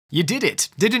You did it,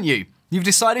 didn't you? You've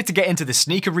decided to get into the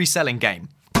sneaker reselling game.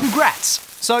 Congrats!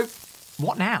 So,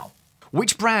 what now?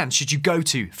 Which brand should you go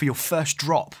to for your first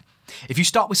drop? If you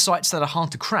start with sites that are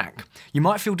hard to crack, you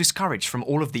might feel discouraged from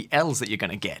all of the L's that you're going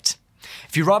to get.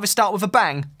 If you'd rather start with a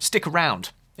bang, stick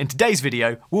around. In today's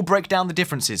video, we'll break down the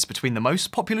differences between the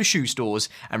most popular shoe stores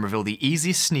and reveal the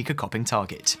easiest sneaker copping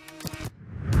target.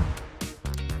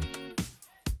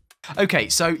 Okay,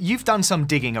 so you've done some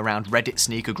digging around Reddit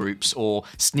sneaker groups or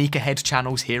sneakerhead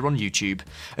channels here on YouTube.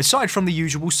 Aside from the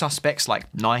usual suspects like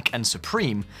Nike and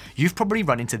Supreme, you've probably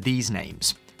run into these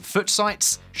names: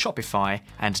 Footsites, Shopify,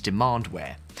 and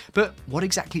Demandware. But what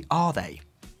exactly are they?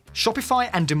 Shopify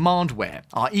and Demandware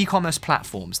are e-commerce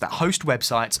platforms that host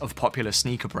websites of popular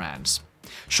sneaker brands.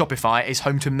 Shopify is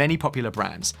home to many popular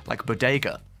brands like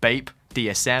Bodega, Bape,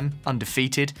 DSM,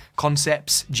 Undefeated,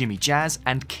 Concepts, Jimmy Jazz,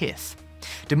 and Kith.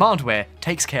 Demandware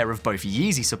takes care of both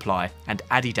Yeezy supply and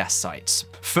Adidas sites.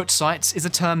 Footsites is a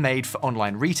term made for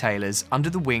online retailers under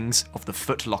the wings of the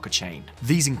Foot Locker chain.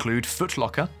 These include Foot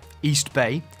Locker, East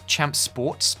Bay, Champs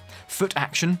Sports, Foot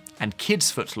Action, and Kids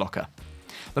Foot Locker.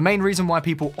 The main reason why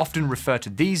people often refer to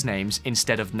these names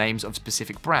instead of names of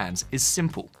specific brands is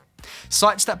simple.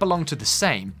 Sites that belong to the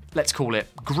same, let's call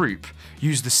it group,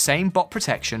 use the same bot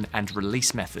protection and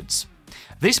release methods.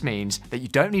 This means that you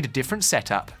don't need a different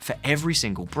setup for every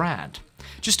single brand,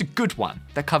 just a good one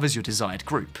that covers your desired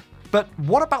group. But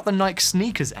what about the Nike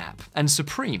Sneakers app and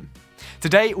Supreme?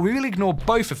 Today, we will ignore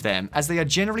both of them as they are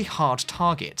generally hard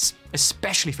targets,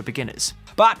 especially for beginners.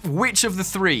 But which of the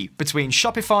three, between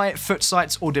Shopify,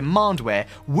 Footsites, or Demandware,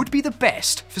 would be the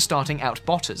best for starting out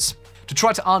botters? To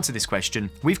try to answer this question,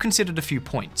 we've considered a few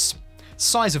points.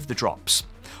 Size of the drops.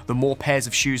 The more pairs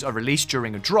of shoes are released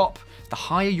during a drop, the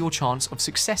higher your chance of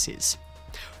success is.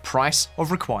 Price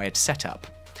of required setup.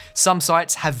 Some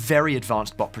sites have very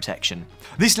advanced bot protection.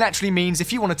 This naturally means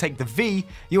if you want to take the V,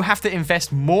 you'll have to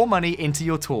invest more money into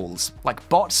your tools, like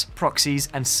bots, proxies,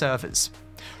 and servers.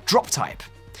 Drop type.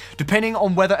 Depending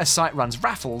on whether a site runs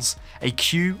raffles, a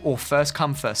queue or first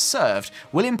come first served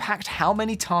will impact how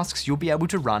many tasks you'll be able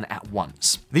to run at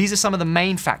once. These are some of the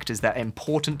main factors that are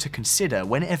important to consider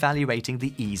when evaluating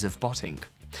the ease of botting.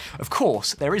 Of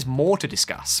course, there is more to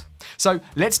discuss. So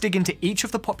let's dig into each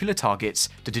of the popular targets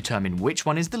to determine which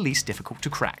one is the least difficult to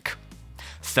crack.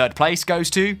 Third place goes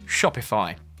to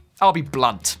Shopify. I'll be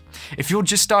blunt. If you're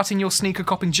just starting your sneaker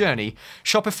copping journey,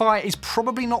 Shopify is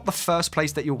probably not the first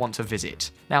place that you'll want to visit.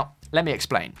 Now, let me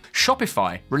explain.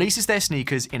 Shopify releases their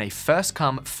sneakers in a first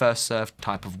come, first served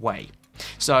type of way.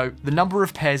 So the number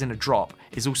of pairs in a drop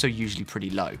is also usually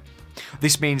pretty low.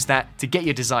 This means that to get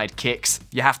your desired kicks,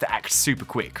 you have to act super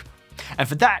quick. And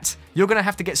for that, you're going to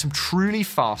have to get some truly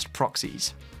fast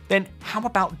proxies. Then how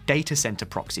about data center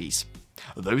proxies?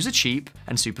 Those are cheap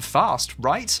and super fast,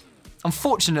 right?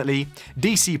 Unfortunately,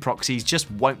 DC proxies just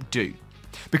won't do.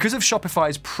 Because of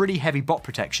Shopify's pretty heavy bot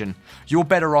protection, you're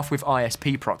better off with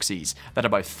ISP proxies that are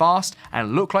both fast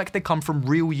and look like they come from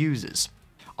real users.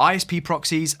 ISP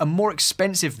proxies are more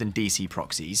expensive than DC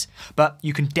proxies, but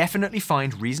you can definitely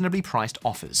find reasonably priced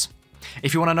offers.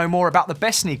 If you want to know more about the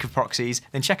best sneaker proxies,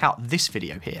 then check out this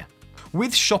video here.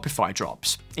 With Shopify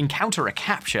drops, encounter a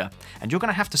captcha and you're going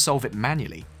to have to solve it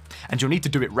manually, and you'll need to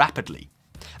do it rapidly.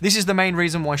 This is the main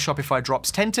reason why Shopify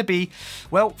drops tend to be,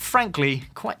 well, frankly,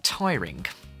 quite tiring.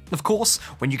 Of course,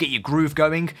 when you get your groove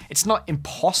going, it's not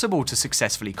impossible to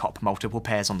successfully cop multiple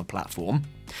pairs on the platform.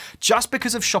 Just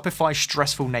because of Shopify's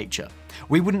stressful nature,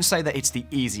 we wouldn't say that it's the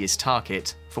easiest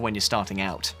target for when you're starting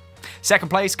out. Second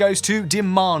place goes to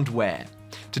Demandware.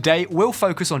 Today, we'll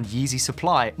focus on Yeezy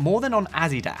supply more than on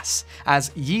Adidas,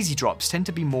 as Yeezy drops tend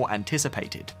to be more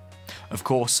anticipated. Of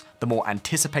course, the more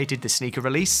anticipated the sneaker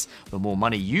release, the more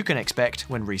money you can expect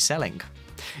when reselling.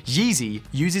 Yeezy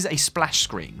uses a splash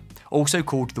screen, also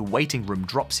called the waiting room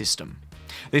drop system.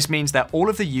 This means that all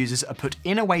of the users are put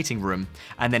in a waiting room,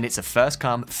 and then it's a first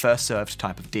come, first served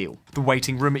type of deal. The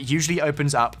waiting room usually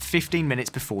opens up 15 minutes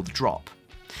before the drop.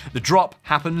 The drop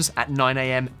happens at 9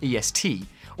 AM EST,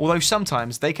 although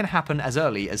sometimes they can happen as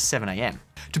early as 7 AM.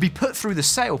 To be put through the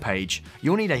sale page,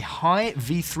 you'll need a high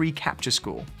V3 capture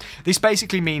score. This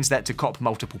basically means that to cop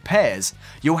multiple pairs,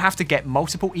 you'll have to get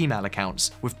multiple email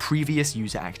accounts with previous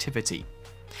user activity.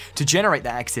 To generate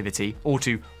that activity, or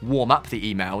to warm up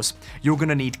the emails, you're going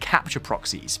to need capture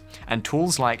proxies and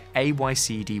tools like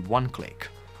AYCD OneClick.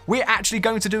 We're actually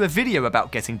going to do a video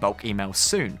about getting bulk emails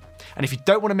soon, and if you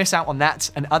don't want to miss out on that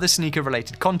and other sneaker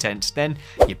related content, then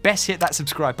you best hit that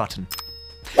subscribe button.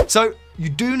 So you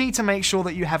do need to make sure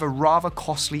that you have a rather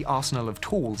costly arsenal of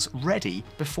tools ready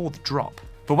before the drop.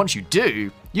 But once you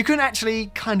do, you can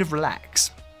actually kind of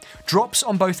relax. Drops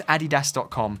on both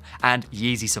Adidas.com and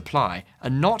Yeezy Supply are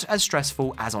not as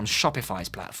stressful as on Shopify's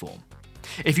platform.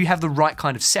 If you have the right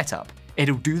kind of setup,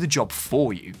 it'll do the job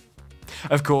for you.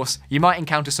 Of course, you might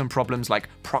encounter some problems like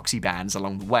proxy bans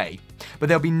along the way, but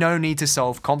there'll be no need to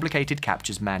solve complicated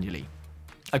captures manually.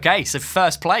 Okay, so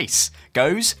first place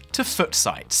goes to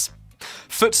Footsites.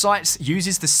 Footsites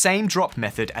uses the same drop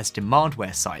method as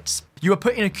Demandware sites. You are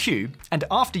put in a queue, and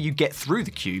after you get through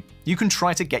the queue, you can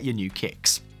try to get your new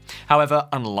kicks. However,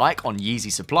 unlike on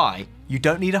Yeezy Supply, you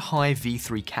don't need a high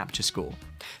V3 capture score,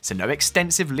 so no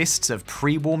extensive lists of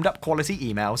pre-warmed up quality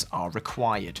emails are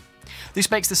required.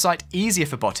 This makes the site easier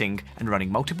for botting and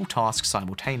running multiple tasks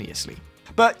simultaneously.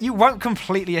 But you won't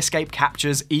completely escape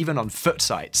captures even on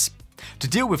Footsites. To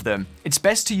deal with them, it's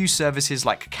best to use services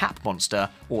like CapMonster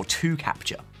or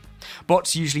 2Capture.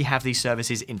 Bots usually have these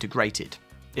services integrated.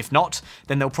 If not,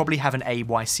 then they'll probably have an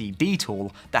AYCD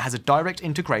tool that has a direct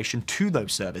integration to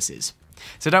those services.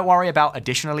 So don't worry about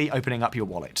additionally opening up your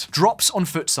wallet. Drops on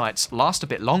Footsites last a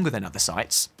bit longer than other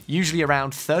sites, usually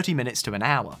around 30 minutes to an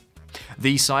hour.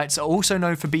 These sites are also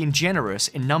known for being generous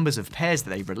in numbers of pairs that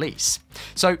they release.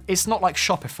 So it's not like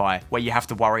Shopify, where you have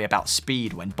to worry about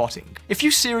speed when botting. If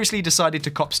you seriously decided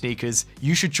to cop sneakers,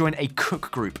 you should join a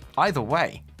cook group either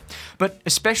way. But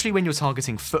especially when you're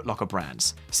targeting Foot Locker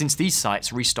brands, since these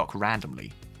sites restock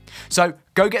randomly. So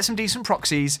go get some decent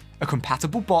proxies, a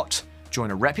compatible bot,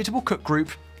 join a reputable cook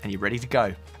group, and you're ready to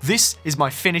go. This is my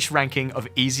finished ranking of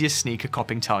easiest sneaker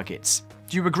copping targets.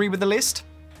 Do you agree with the list?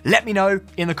 Let me know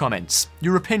in the comments.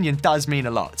 Your opinion does mean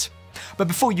a lot. But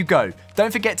before you go,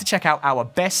 don't forget to check out our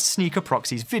best sneaker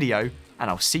proxies video, and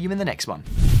I'll see you in the next one.